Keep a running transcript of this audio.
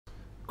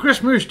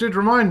Chris Moose did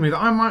remind me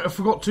that I might have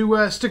forgot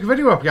to stick a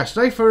video up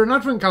yesterday for an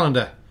advent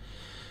calendar.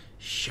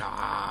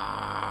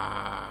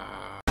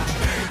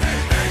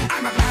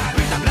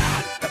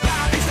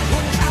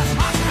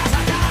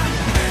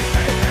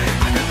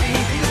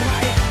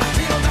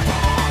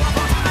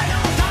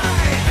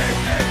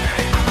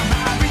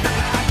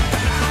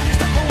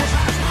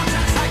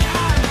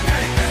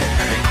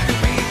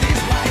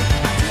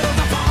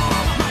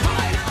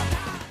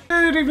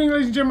 Good evening,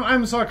 ladies and gentlemen,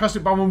 I'm the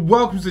Sarcastic Bomb and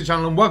welcome to the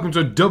channel and welcome to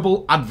a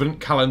double advent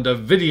calendar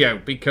video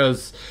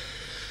because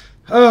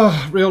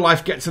real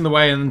life gets in the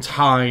way and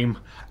time.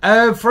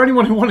 For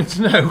anyone who wanted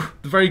to know,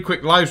 the very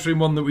quick live stream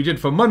one that we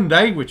did for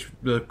Monday, which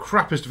the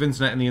crappiest of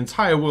internet in the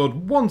entire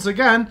world once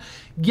again,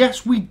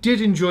 yes, we did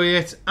enjoy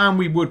it and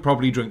we would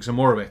probably drink some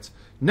more of it.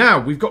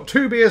 Now, we've got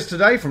two beers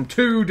today from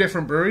two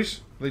different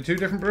breweries. Are they two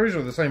different breweries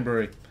or the same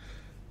brewery?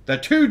 They're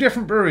two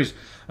different breweries.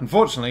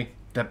 Unfortunately,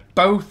 they're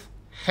both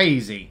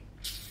hazy.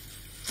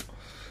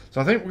 So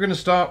I think we're going to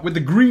start with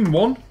the green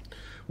one,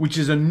 which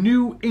is a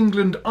New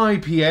England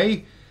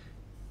IPA,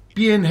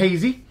 Bien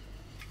Hazy.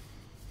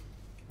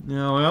 There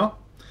we are.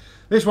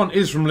 This one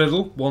is from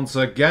Lidl, once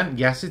again.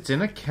 Yes, it's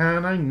in a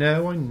can, I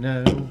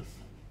know.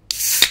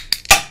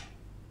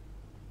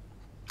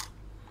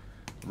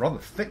 Rather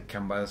thick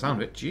can by the sound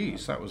of it.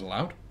 Jeez, that was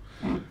loud.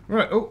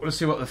 Right, oh, let's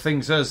see what the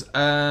thing says.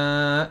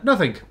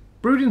 Nothing.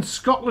 Brewed in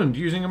Scotland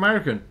using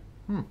American.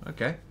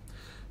 Okay.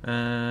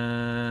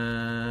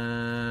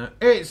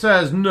 It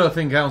says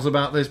nothing else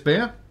about this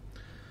beer,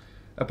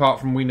 apart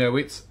from we know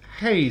it's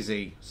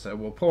hazy. So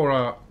we'll pour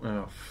our...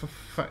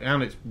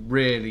 and it's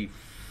really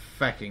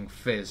fecking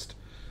fizzed.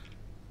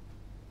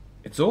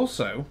 It's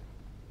also...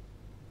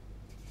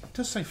 It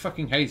does say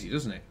fucking hazy,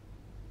 doesn't it?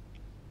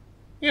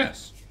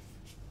 Yes.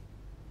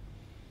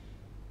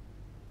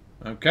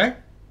 Okay.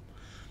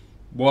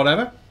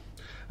 Whatever.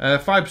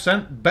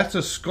 5%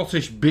 Better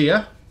Scottish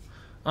Beer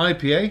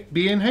IPA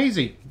Bien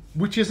Hazy,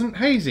 which isn't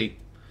hazy.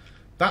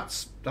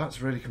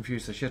 That's really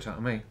confused the shit out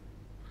of me.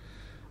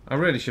 I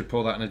really should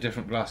pour that in a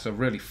different glass. I've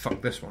really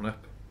fucked this one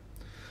up.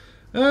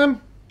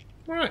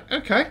 Right,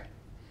 okay.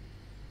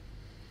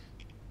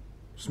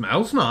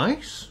 Smells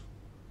nice.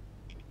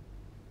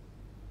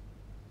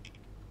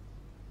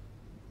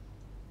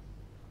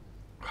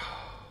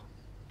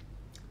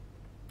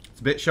 It's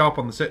a bit sharp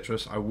on the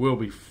citrus, I will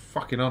be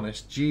fucking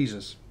honest.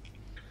 Jesus.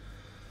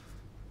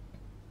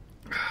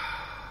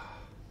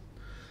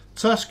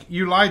 Tusk,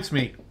 you lied to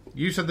me.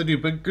 You said they do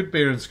good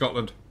beer in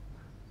Scotland.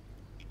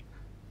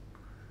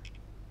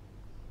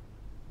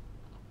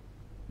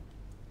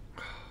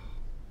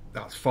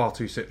 That's far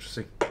too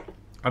citrusy.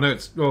 I know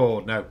it's...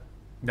 Oh, no.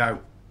 No.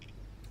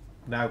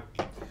 No.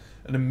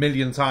 And a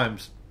million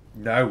times.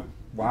 No.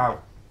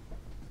 Wow.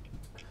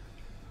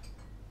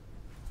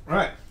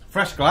 Right.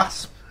 Fresh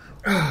glass.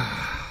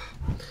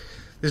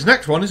 This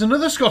next one is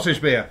another Scottish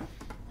beer.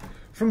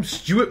 From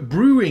Stewart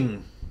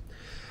Brewing.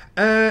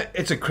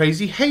 It's a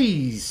Crazy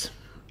Haze.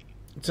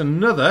 It's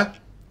another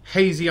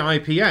hazy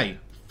IPA.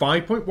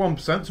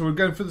 5.1%, so we're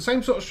going for the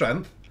same sort of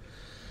strength.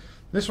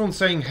 This one's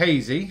saying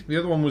hazy. The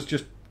other one was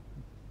just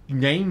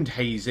named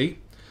hazy.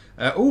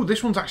 Oh,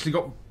 this one's actually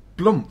got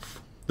blumph.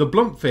 The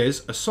blumph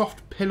is a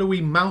soft,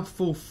 pillowy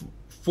mouthful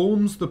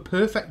forms the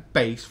perfect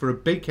base for a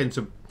big hint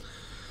of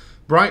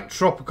bright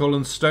tropical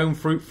and stone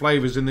fruit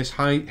flavours in this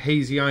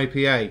hazy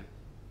IPA.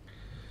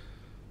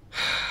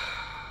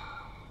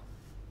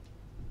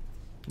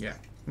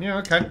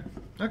 Yeah,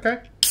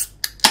 okay.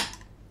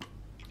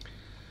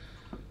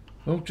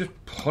 We'll just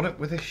put up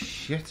with this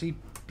shitty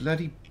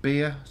bloody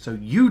beer so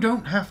you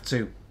don't have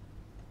to.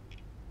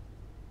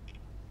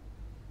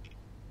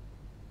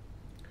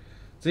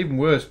 It's even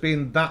worse,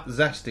 being that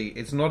zesty,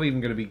 it's not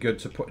even going to be good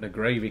to put in a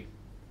gravy.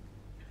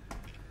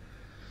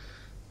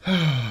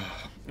 Alright,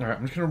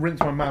 I'm just going to rinse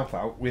my mouth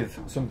out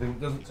with something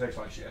that doesn't taste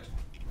like shit.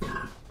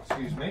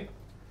 Excuse me.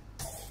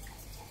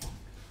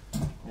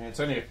 Yeah,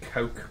 it's only a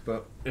Coke,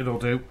 but it'll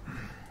do.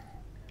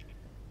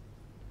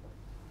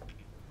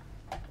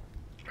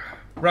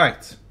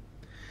 Right.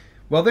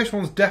 Well, this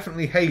one's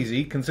definitely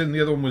hazy, considering the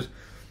other one was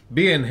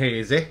being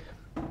hazy.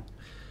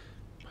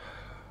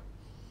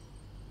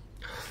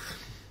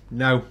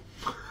 No.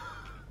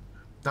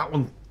 That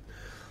one...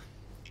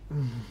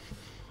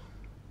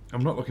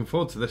 I'm not looking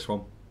forward to this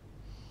one.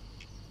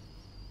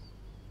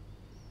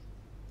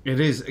 It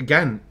is,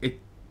 again,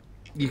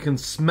 you can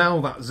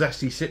smell that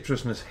zesty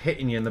citrusness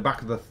hitting you in the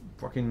back of the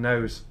fucking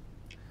nose.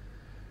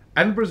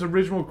 Edinburgh's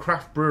original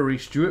craft brewery,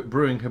 Stewart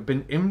Brewing, have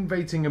been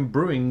innovating and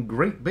brewing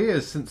great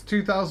beers since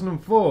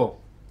 2004.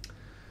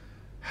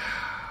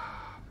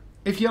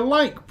 If you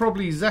like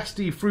probably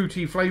zesty,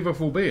 fruity,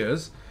 flavourful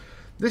beers,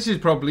 this is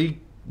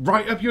probably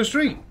right up your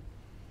street.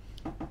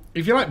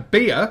 If you like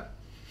beer,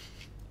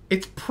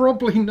 it's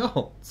probably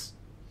not.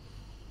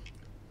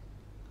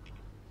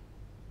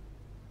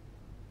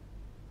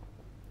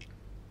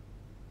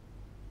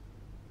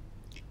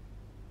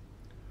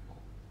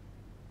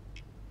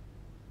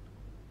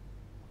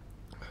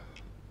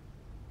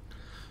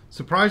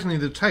 Surprisingly,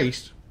 the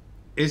taste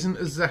isn't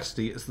as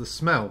zesty as the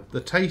smell.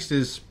 The taste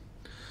is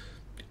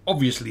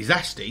obviously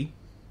zesty,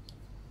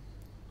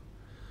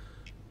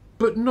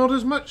 but not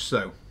as much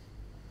so.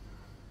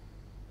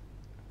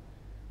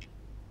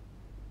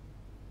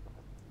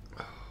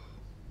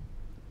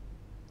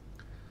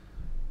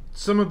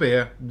 Summer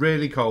beer,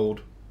 really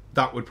cold,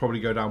 that would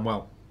probably go down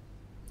well.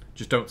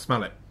 Just don't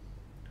smell it.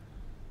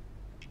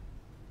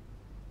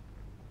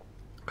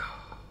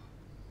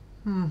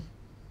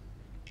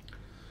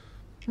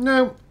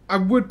 No, I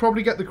would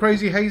probably get the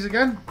Crazy Haze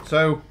again.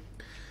 So,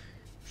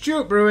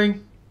 Stuart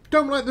Brewing,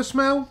 don't like the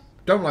smell,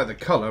 don't like the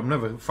colour. I'm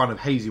never a fan of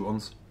hazy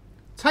ones.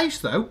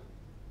 Taste though,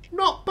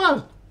 not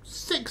bad.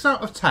 6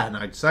 out of 10,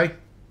 I'd say.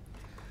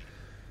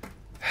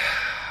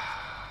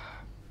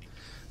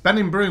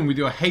 Ben Brewing with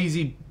your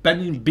hazy,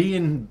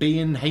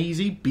 being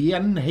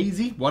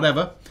hazy,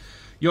 whatever.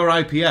 Your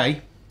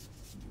IPA.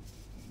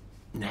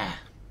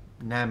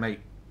 Nah, mate.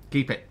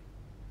 Keep it.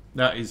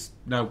 That is,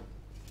 no,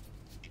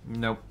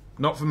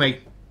 not for me.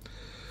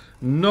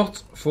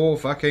 Not for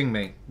fucking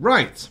me.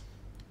 Right,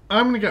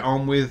 I'm going to get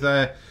on with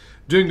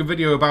doing a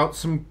video about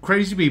some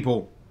crazy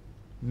people.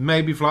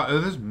 Maybe flat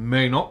earthers,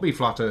 may not be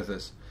flat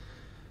earthers.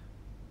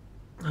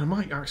 I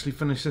might actually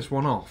finish this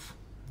one off.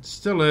 It's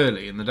still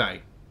early in the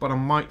day, but I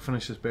might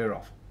finish this beer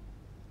off.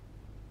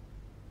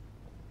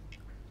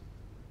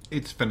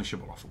 It's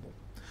finishable offable.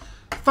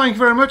 Thank you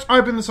very much.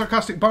 I've been the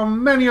Sarcastic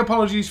Bomb. Many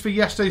apologies for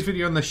yesterday's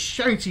video and the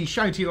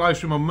shitey live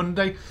stream on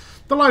Monday.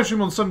 The live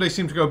stream on Sunday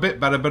seemed to go a bit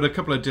better, but a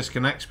couple of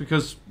disconnects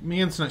because my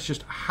internet's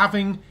just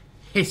having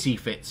hissy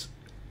fits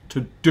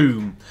to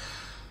doom.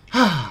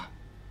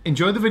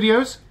 Enjoy the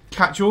videos.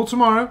 Catch you all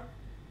tomorrow.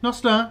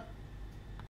 Nostar.